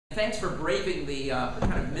Thanks for braving the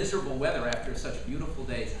kind of miserable weather after such beautiful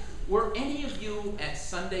days. Were any of you at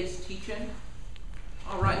Sunday's teach-in?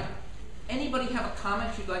 All right. Anybody have a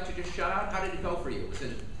comment you'd like to just shout out? How did it go for you? Was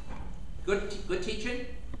it good teaching?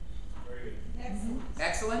 Very good. Excellent.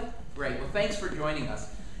 Excellent? Great. Well, thanks for joining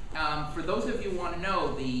us. For those of you who want to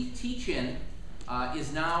know, the teach-in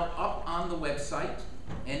is now up on the website,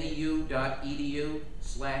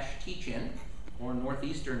 neu.edu/teach-in or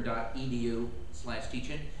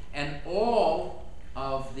northeastern.edu/teach-in. And all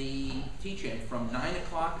of the teach-in from 9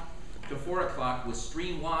 o'clock to 4 o'clock was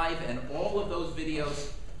streamed live, and all of those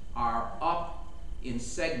videos are up in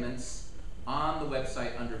segments on the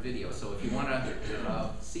website under video. So if you want to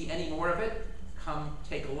see any more of it, come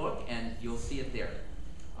take a look and you'll see it there.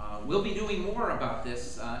 We'll be doing more about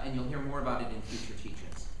this, and you'll hear more about it in future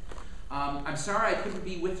teach-ins. I'm sorry I couldn't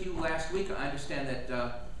be with you last week. I understand that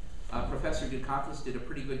Professor Dukakis did a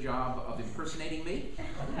pretty good job of impersonating me.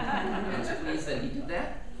 I was pleased that he did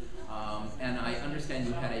that. And I understand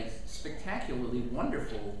you had a spectacularly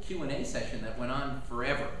wonderful Q&A session that went on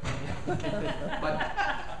forever. But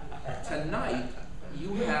tonight,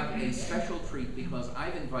 you have a special treat because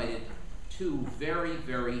I've invited two very,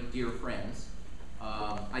 very dear friends.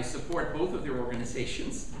 I support both of their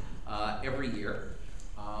organizations every year.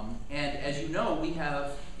 And as you know, we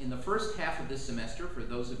have, in the first half of this semester, for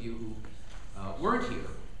those of you who weren't here,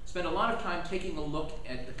 spent a lot of time taking a look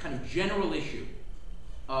at the kind of general issue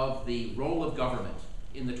of the role of government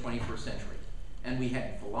in the 21st century. And we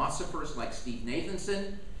had philosophers like Steve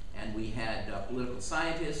Nathanson, and we had political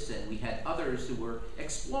scientists, and we had others who were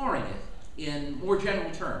exploring it in more general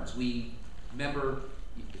terms. We remember,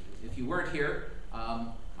 if you weren't here,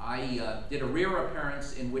 I did a rare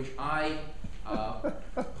appearance in which I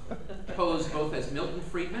posed both as Milton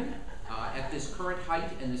Friedman at this current height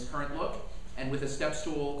and this current look, and with a step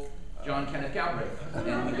stool, John Kenneth Galbraith,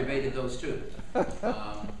 and we debated those two.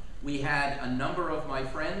 We had a number of my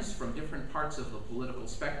friends from different parts of the political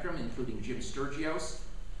spectrum, including Jim Sturgios,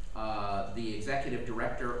 the executive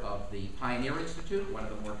director of the Pioneer Institute, one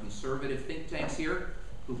of the more conservative think tanks here,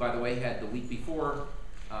 who, by the way, had the week before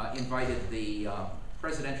invited the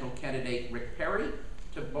presidential candidate Rick Perry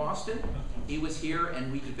to Boston. He was here,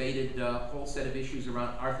 and we debated a whole set of issues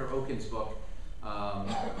around Arthur Oken's book,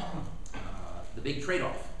 The Big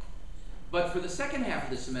Trade-Off. But for the second half of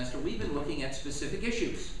the semester, we've been looking at specific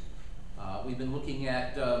issues. We've been looking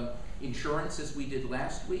at insurance, as we did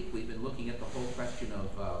last week. We've been looking at the whole question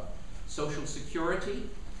of Social Security.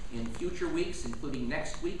 In future weeks, including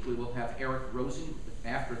next week, we will have Eric Rosen,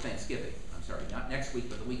 after Thanksgiving, I'm sorry, not next week,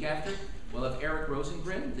 but the week after, we'll have Eric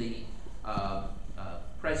Rosengren, the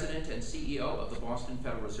President and CEO of the Boston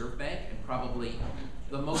Federal Reserve Bank, and probably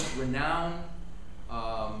the most renowned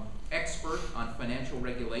expert on financial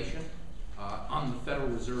regulation on the Federal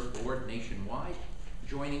Reserve Board nationwide,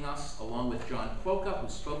 joining us, along with John Kwoka, who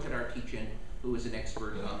spoke at our teach-in, who is an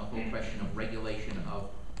expert on the whole question of regulation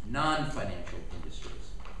of non-financial industries.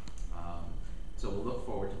 So we'll look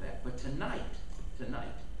forward to that. But tonight,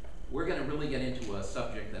 we're going to really get into a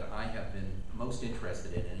subject that I have been most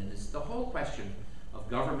interested in, and it's the whole question of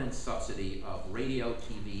government subsidy of radio,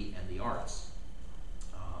 TV, and the arts.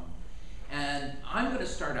 And I'm going to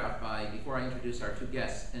start out by, before I introduce our two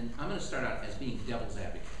guests, and I'm going to start out as being devil's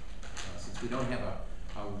advocate, since we don't have a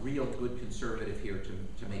real good conservative here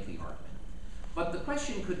to make the argument. But the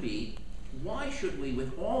question could be, why should we,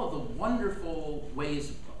 with all of the wonderful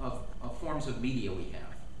ways of forms of media we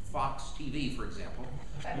have, Fox TV, for example,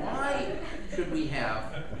 why should we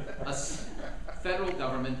have a federal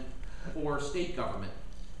government or state government,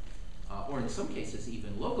 or in some cases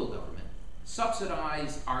even local government,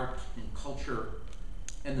 subsidize art and culture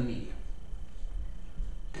and the media?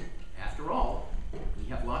 After all, we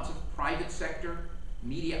have lots of private sector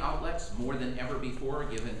media outlets, more than ever before,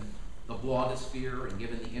 given the blogosphere and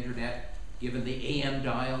given the internet, given the AM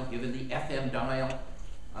dial, given the FM dial,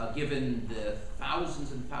 given the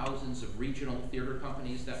thousands and thousands of regional theater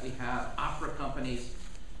companies that we have, opera companies,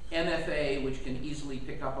 MFA, which can easily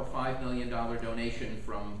pick up a $5 million donation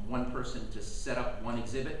from one person to set up one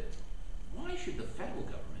exhibit. Why should the federal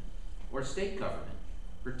government or state government,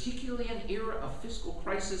 particularly in an era of fiscal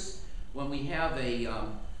crisis when we have a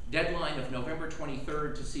deadline of November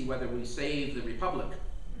 23rd to see whether we save the republic,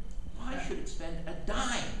 why should it spend a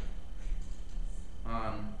dime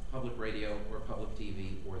on public radio or public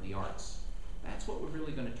TV or the arts? That's what we're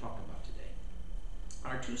really going to talk about today.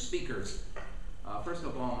 Our two speakers, first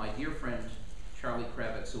of all, my dear friend Charlie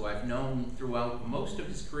Kravetz, who I've known throughout most of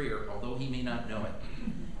his career, although he may not know it.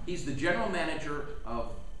 He's the general manager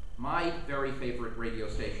of my very favorite radio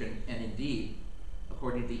station, and indeed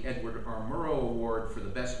according to the Edward R. Murrow Award for the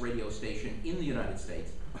best radio station in the United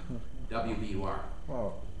States, WBUR.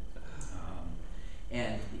 Wow.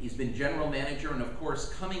 And he's been general manager, and of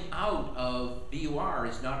course, coming out of BUR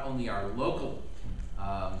is not only our local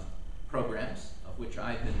programs, of which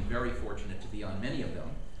I've been very fortunate to be on many of them,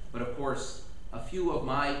 but of course, a few of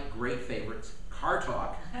my great favorites, Car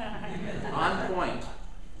Talk, On Point,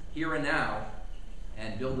 Here and Now,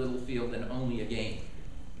 and Bill Littlefield and Only a Game.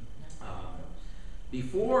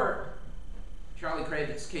 Before Charlie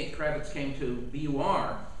Kravetz came to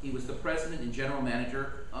BUR, he was the president and general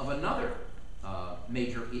manager of another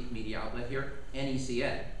major media outlet here,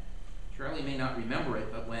 NECN. Charlie may not remember it,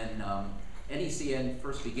 but when NECN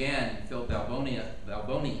first began, Phil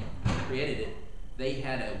Balboni created it, they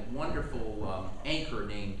had a wonderful anchor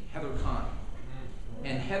named Heather Kahn.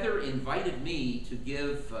 And Heather invited me to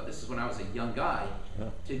give, this is when I was a young guy,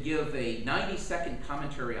 to give a 90-second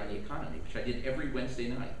commentary on the economy, which I did every Wednesday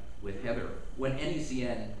night with Heather when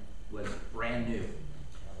NECN was brand new.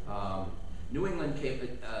 New England Cable,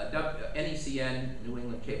 NECN, New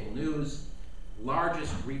England Cable News,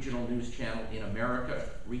 largest regional news channel in America,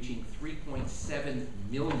 reaching 3.7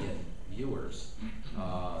 million viewers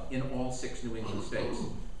in all 6 New England states.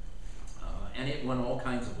 And it won all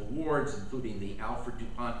kinds of awards, including the Alfred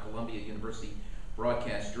DuPont Columbia University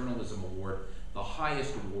Broadcast Journalism Award, the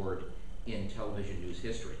highest award in television news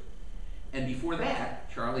history. And before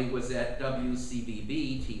that, Charlie was at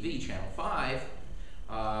WCVB TV, Channel 5,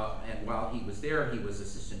 and while he was there, he was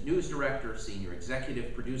assistant news director, senior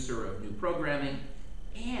executive producer of new programming,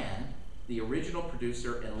 and the original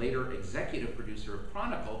producer and later executive producer of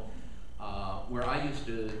Chronicle, where I used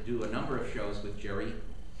to do a number of shows with Jerry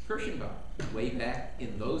Kirschenbaum, way back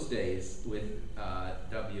in those days with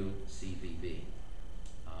WCVB.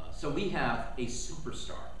 So we have a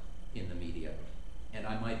superstar in the media, and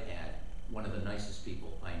I might add, one of the nicest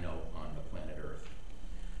people I know on the planet Earth.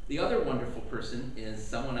 The other wonderful person is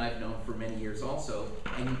someone I've known for many years also,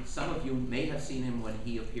 and some of you may have seen him when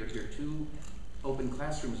he appeared here 2 open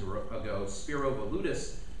classrooms ago, Spiro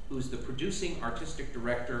Veloudos, who's the producing artistic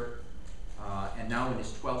director and now in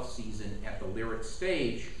his 12th season at the Lyric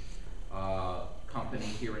Stage company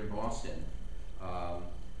here in Boston.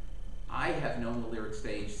 I have known the Lyric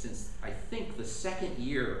Stage since, I think, the 2nd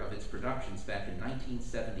year of its productions back in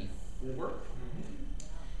 1974.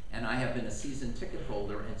 And I have been a season ticket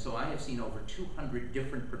holder, and so I have seen over 200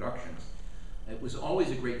 different productions. It was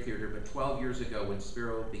always a great theater, but 12 years ago when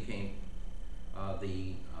Spiro became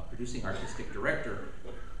the producing artistic director,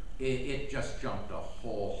 it just jumped to a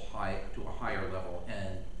higher level.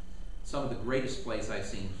 And some of the greatest plays I've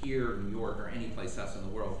seen here in New York or any place else in the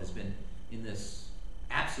world has been in this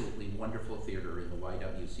absolutely wonderful theater in the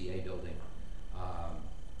YWCA building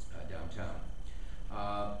downtown.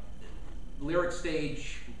 Lyric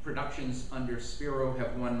Stage productions under Spiro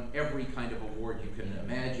have won every kind of award you can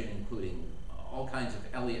imagine, including all kinds of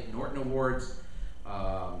Elliott Norton Awards,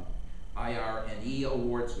 IRNE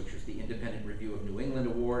Awards, which is the Independent Review of New England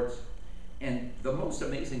Awards. And the most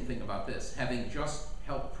amazing thing about this, having just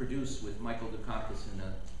helped produce with Michael Dukakis and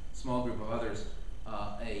a small group of others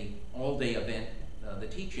a all-day event, The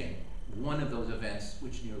Teach-In, one of those events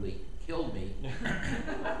which nearly killed me.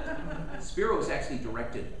 Spiro has actually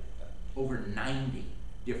directed over 90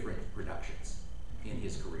 different productions in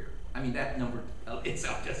his career. I mean, that number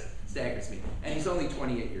itself just staggers me. And he's only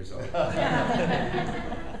 28 years old.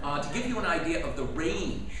 To give you an idea of the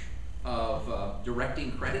range of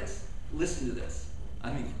directing credits, listen to this.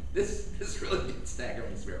 I mean, this really did stagger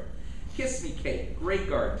me, Spiro. Kiss Me, Kate, Grey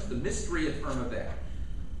Gardens, The Mystery of Irma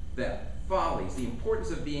Vep, Follies, The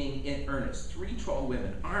Importance of Being in Earnest, 3 Tall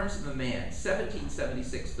Women, Arms of a Man,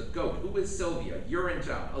 1776, The Goat, Who is Sylvia, You're in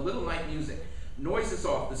Town, A Little Night Music, Noises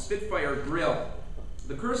Off, The Spitfire Grill,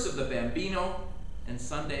 The Curse of the Bambino, and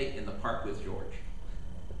Sunday in the Park with George.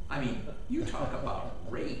 I mean, you talk about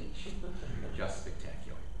range. Just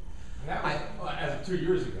spectacular. That was as of 2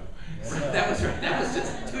 years ago. That was right. That was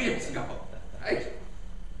just 2 years ago. Right?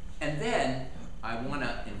 And then I want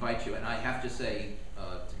to invite you, and I have to say,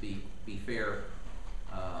 to be fair,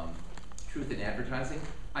 truth in advertising,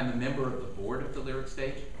 I'm a member of the board of the Lyric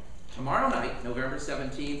Stage. Tomorrow night, November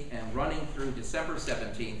 17th, and running through December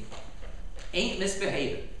 17th, Ain't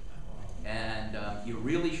Misbehaving. And you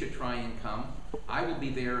really should try and come. I will be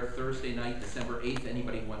there Thursday night, December 8th.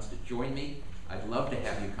 Anybody who wants to join me, I'd love to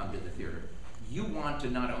have you come to the theater. You want to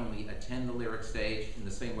not only attend the Lyric Stage in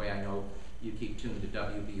the same way I know you keep tuned to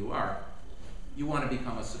WBUR, you want to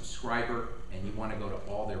become a subscriber, and you want to go to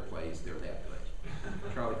all their plays. They're that good.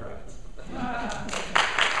 Charlie Kravetz.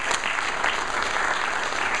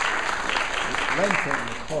 Lengthen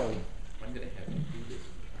the code. I'm going to have you do this.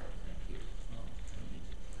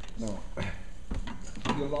 No.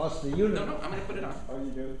 You lost the unit. No, no, I'm gonna put it on. Oh,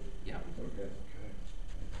 you do? Yeah.